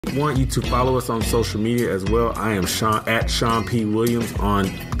Want you to follow us on social media as well. I am Sean at Sean P. Williams on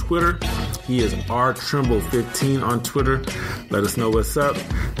Twitter. He is rtrimble15 on Twitter. Let us know what's up.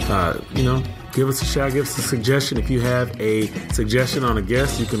 Give us a shout, give us a suggestion. If you have a suggestion on a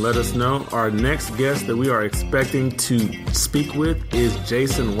guest, you can let us know. Our next guest that we are expecting to speak with is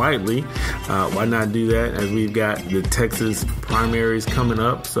Jason Whiteley. Why not do that, as we've got the Texas primaries coming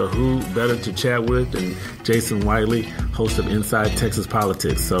up? So who better to chat with than Jason Whiteley, host of Inside Texas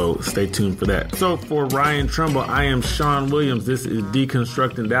Politics. So stay tuned for that. So for Ryan Trimble, I am Sean Williams. This is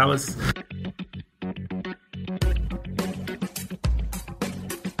Deconstructing Dallas.